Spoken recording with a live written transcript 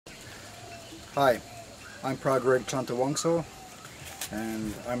Hi, I'm Pragreg Chantawongso,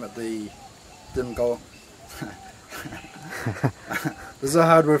 and I'm at the this is a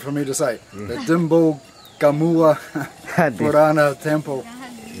hard word for me to say. The Dimbulgamuwa Purana temple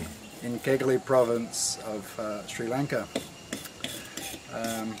in Kegalle province of Sri Lanka.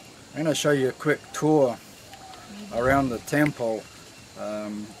 I'm going to show you a quick tour around the temple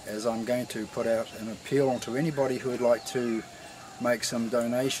as I'm going to put out an appeal to anybody who would like to make some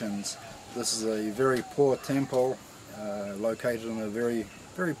donations. This is a very poor temple located in a very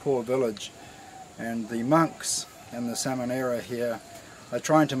poor village, and the monks and the Samanera here are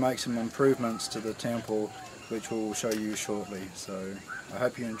trying to make some improvements to the temple, which we'll show you shortly. So I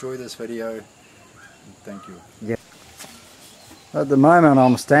hope you enjoy this video. Thank you. Yeah. At the moment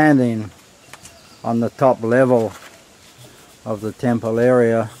I'm standing on the top level of the temple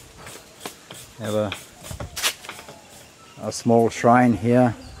area. We have a small shrine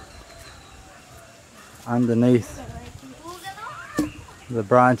here underneath the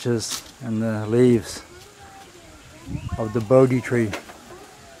branches and the leaves of the Bodhi tree.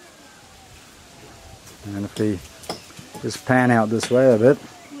 And if we just pan out this way a bit,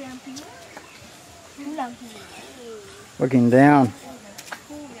 looking down,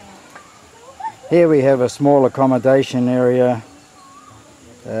 here we have a small accommodation area.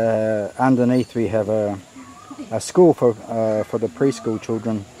 Underneath we have a school for the preschool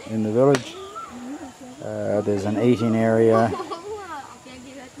children in the village. There's an eating area.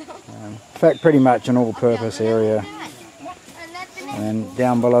 In fact, pretty much an all-purpose area. And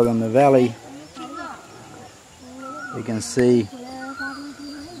down below in the valley, you can see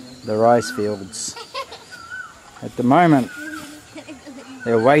the rice fields. At the moment,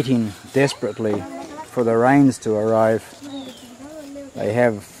 they're waiting desperately for the rains to arrive. They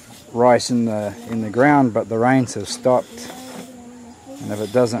have rice in the ground, but the rains have stopped. And if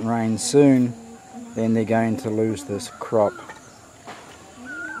it doesn't rain soon, then they're going to lose this crop.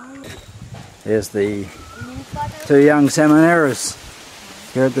 There's the two young Samaneras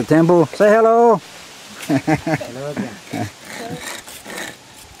here at the temple. Say hello! Hello again.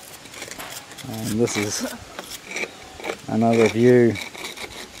 And this is another view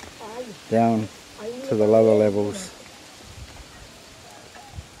down to the lower levels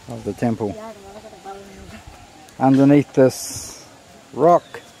of the temple. Underneath this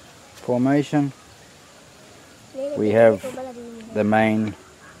rock formation, we have the main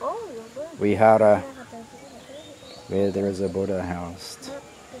Vihara where there is a Buddha housed.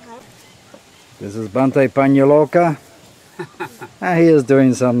 This is Bante Panyaloka. He is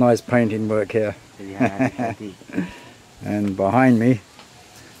doing some nice painting work here. And behind me,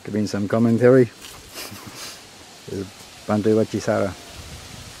 giving some commentary, is Bante Vachisara,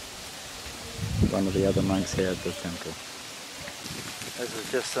 one of the other monks here at the temple. This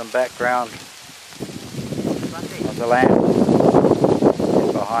is just some background of the land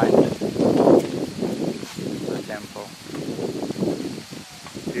behind the temple.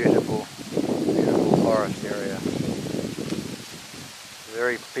 Beautiful forest area.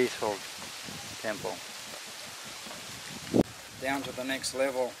 Very peaceful temple. Down to the next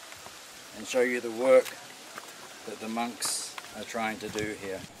level and show you the work that the monks are trying to do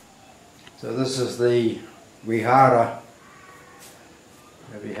here. So this is the Vihara,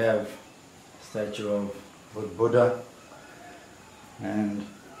 where we have a statue of Buddha, and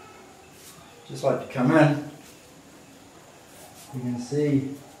just like to come in, you can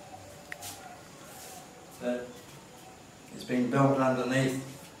see that it's been built underneath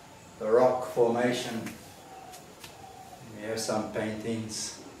the rock formation. We have some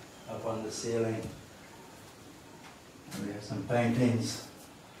paintings up on the ceiling, and we have some paintings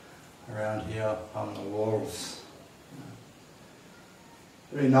around here on the walls.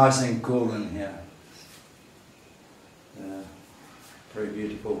 Very nice and cool in here. Very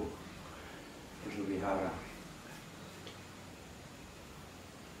beautiful little vihara.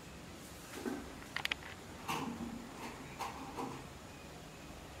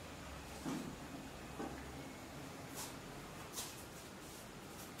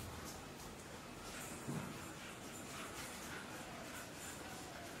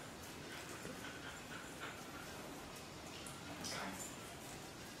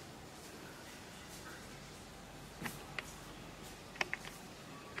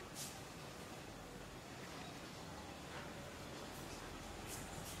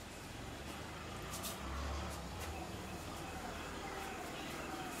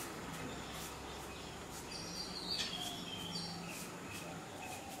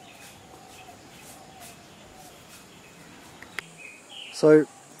 So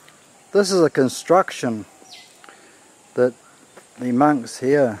this is a construction that the monks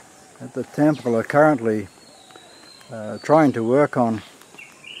here at the temple are currently trying to work on.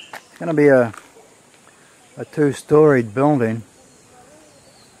 It's going to be a two-storied building.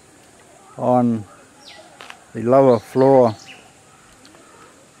 On the lower floor,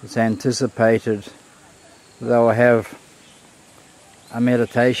 it's anticipated they'll have a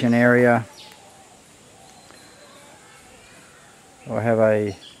meditation area, or have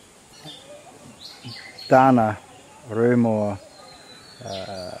a dana room, or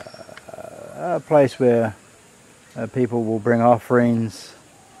a place where people will bring offerings,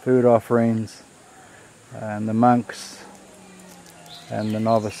 food offerings, and the monks and the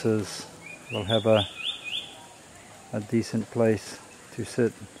novices will have a decent place to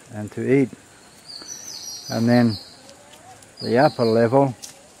sit and to eat. And then the upper level,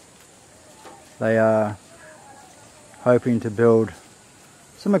 they are hoping to build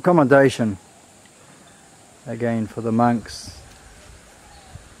some accommodation again for the monks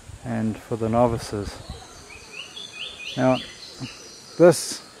and for the novices. Now,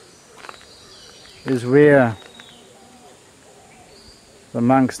 this is where the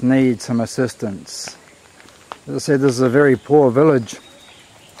monks need some assistance. As I said, this is a very poor village,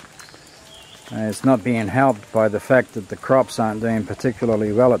 and it's not being helped by the fact that the crops aren't doing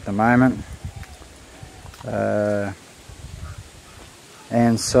particularly well at the moment.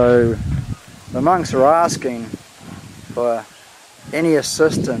 And so the monks are asking for any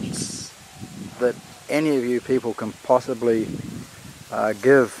assistance that any of you people can possibly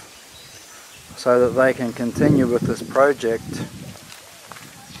give, so that they can continue with this project,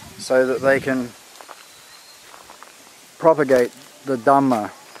 so that they can propagate the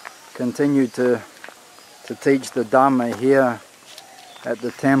Dhamma, continue to teach the Dhamma here at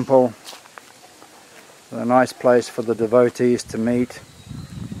the temple, a nice place for the devotees to meet.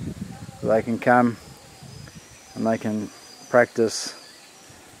 They can come and they can practice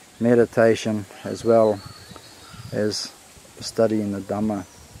meditation as well as studying the Dhamma.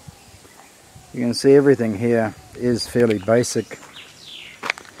 You can see everything here is fairly basic.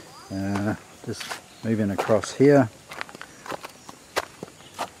 Just moving across here.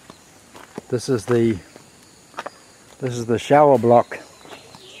 This is the shower block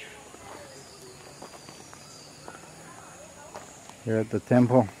here at the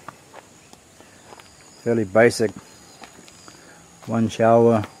temple. Fairly basic. One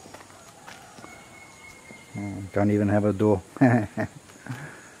shower. Don't even have a door.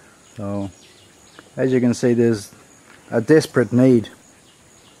 So, as you can see, there's a desperate need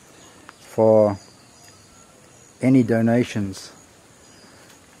for any donations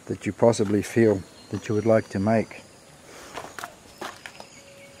that you possibly feel that you would like to make,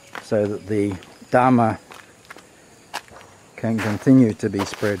 so that the Dhamma can continue to be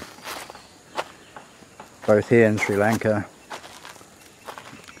spread, both here in Sri Lanka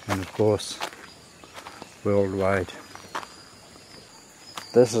and of course worldwide.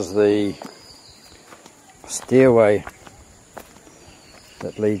 This is the stairway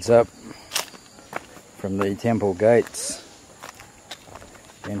that leads up from the temple gates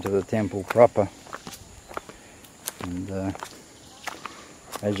into the temple proper, and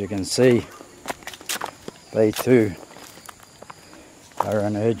as you can see, they too are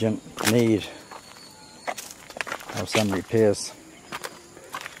in urgent need of some repairs.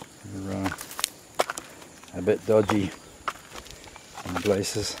 They're a bit dodgy in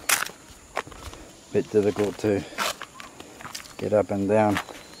places, a bit difficult to get up and down,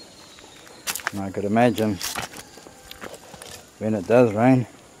 and I could imagine when it does rain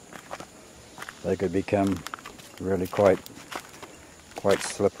they could become really quite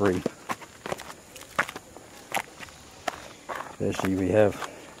slippery. Especially we have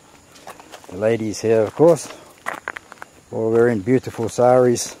the ladies here, of course, all wearing beautiful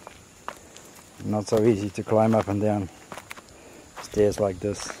saris. Not so easy to climb up and down stairs like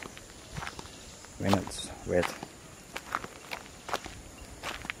this when it's wet.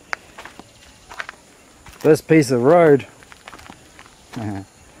 This piece of road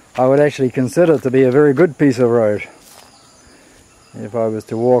I would actually consider to be a very good piece of road. If I was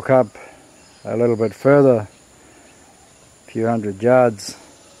to walk up a little bit further, a few hundred yards,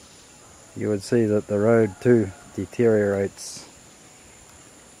 you would see that the road too deteriorates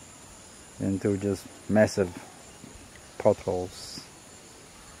into just massive potholes.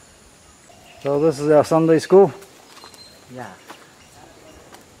 So this is our Sunday school. Yeah.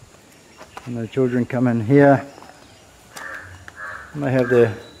 And the children come in here and they have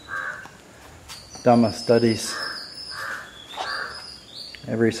their Dhamma studies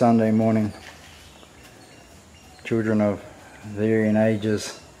every Sunday morning. Children of varying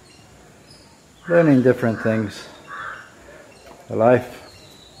ages, learning different things, the life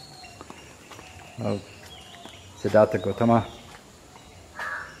of Siddhartha Gautama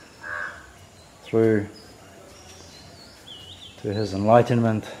through to his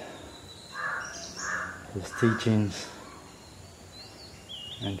enlightenment, his teachings,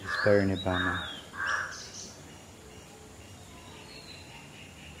 and his parinibbana.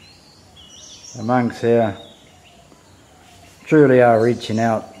 The monks here truly are reaching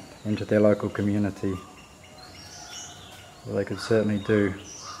out into their local community. Well, they could certainly do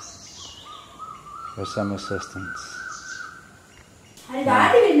for some assistance.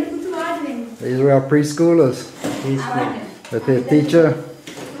 These are our preschoolers with their teacher.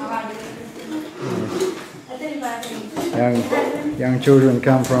 Young children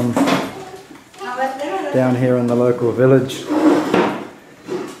come from down here in the local village.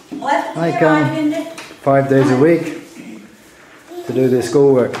 They come 5 days a week to do their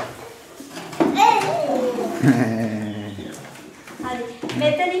schoolwork.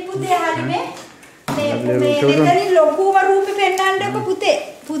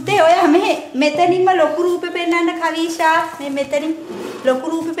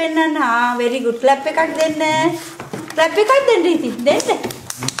 Very good. Clap එකක් දෙන්න. Clap එකක් දෙන්න ඉතින්. දෙන්න.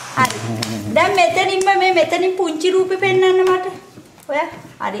 හරි. දැන් මෙතනින්ම මේ මෙතනින් පුංචි රූපේ පෙන්නන්න මට. ඔයා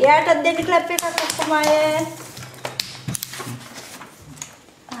හරි එයාටත් දෙන්න clap එකක් ඔක්කොම අය.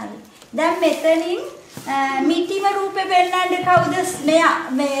 හරි. දැන් මෙතනින් මිටිම රූපේ පෙන්නන්න කවුද? මෙයා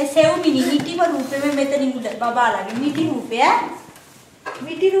මේ සෙව්මිනි මිටිම රූපේ මේ මෙතනින් උඩ බබාලාගේ මිටි රූපය.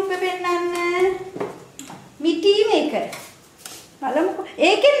 මිටි රූපේ පෙන්නන්න. මිටි මේක. බලමුකෝ.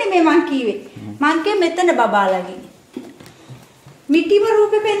 ඒකෙන්නේ මේ මං කීවේ. මං කිය මෙතන බබාලාගේ. මිටිම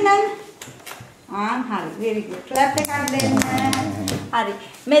රූපේ පෙන්නන්න. හරි. very good. clap එකක් දෙන්න. හරි.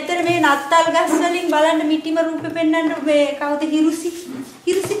 මෙතන මේ නත්තල් ගස් වලින් බලන්න මිටිම රූපේ පෙන්නන්න මේ කවුද හිරුසි?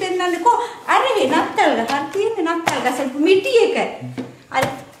 හිරුසි පෙන්නන්නකෝ. අර ඒ නත්තල් ගස් හරි තියෙන්නේ නත්තල් ගස් මිටි එක. හරි.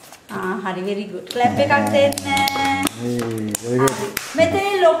 හරි very good. clap එකක් දෙන්න. මෙතන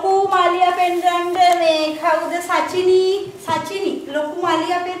ලොකු මාලියා පෙන්නන්න මේ කවුද සචිනි ලොකු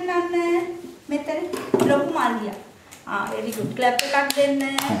මාලියා පෙන්නන්න මෙතන ලොකු මාලියා very good. clap එකක් දෙන්න.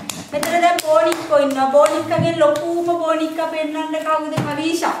 මෙතන දැන් බෝනික්කෝ ඉන්නවා. බෝනික්කගේ ලොකුම බෝනික්කා පෙන්නන්න කවුද?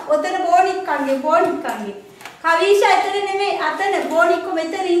 කවීෂා. ඔතන බෝනික්කන්ගේ කවීෂා එතන නෙමෙයි අතන බෝනික්කෝ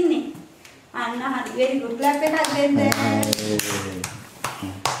මෙතන ඉන්නේ. අන්න හරි. very good. clap එකක් දෙන්න.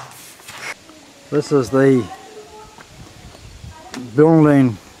 This is the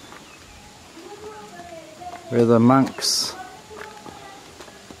building where the monks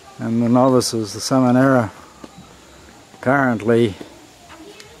and the novices, the Samanera, currently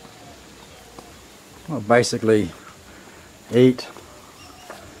basically eat,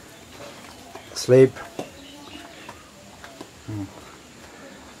 sleep.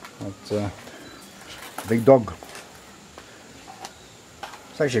 That's a big dog.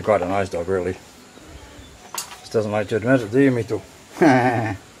 It's actually quite a nice dog, really. Just doesn't like to admit it, do you, Mito?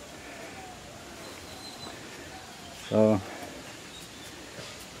 So,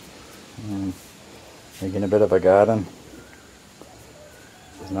 making a bit of a garden.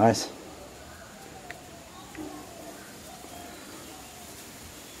 It's nice.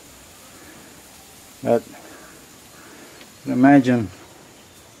 But imagine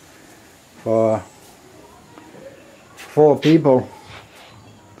for 4 people,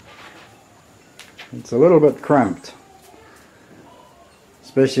 it's a little bit cramped,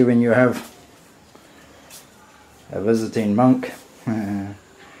 especially when you have a visiting monk.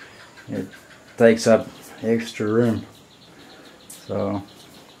 It takes up extra room. So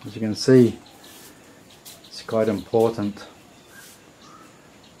as you can see, it's quite important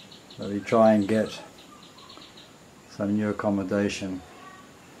that we try and get some new accommodation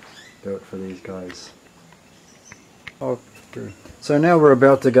built for these guys. Okay. So now we're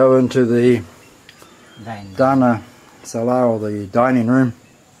about to go into the Dana Sala, or the dining room.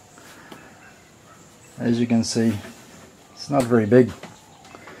 As you can see, it's not very big.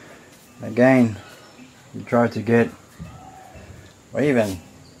 Again, you try to get even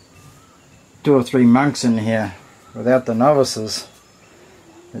 2 or 3 monks in here without the novices.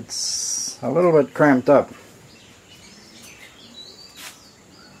 It's a little bit cramped up.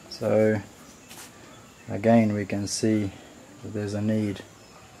 So again, we can see that there's a need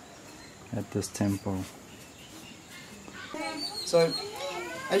at this temple. So,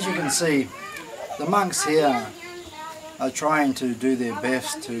 as you can see, the monks here are trying to do their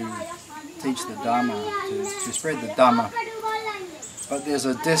best to teach the Dhamma, to spread the Dhamma, but there's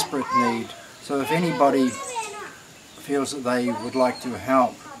a desperate need. So if anybody feels that they would like to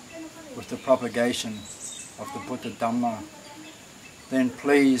help with the propagation of the Buddha Dhamma, then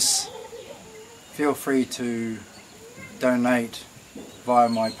please feel free to donate via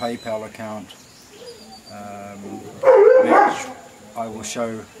my PayPal account which I will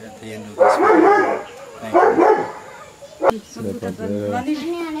show at the end of this video. Thank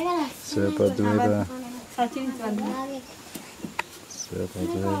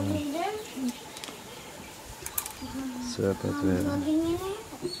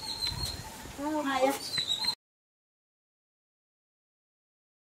you.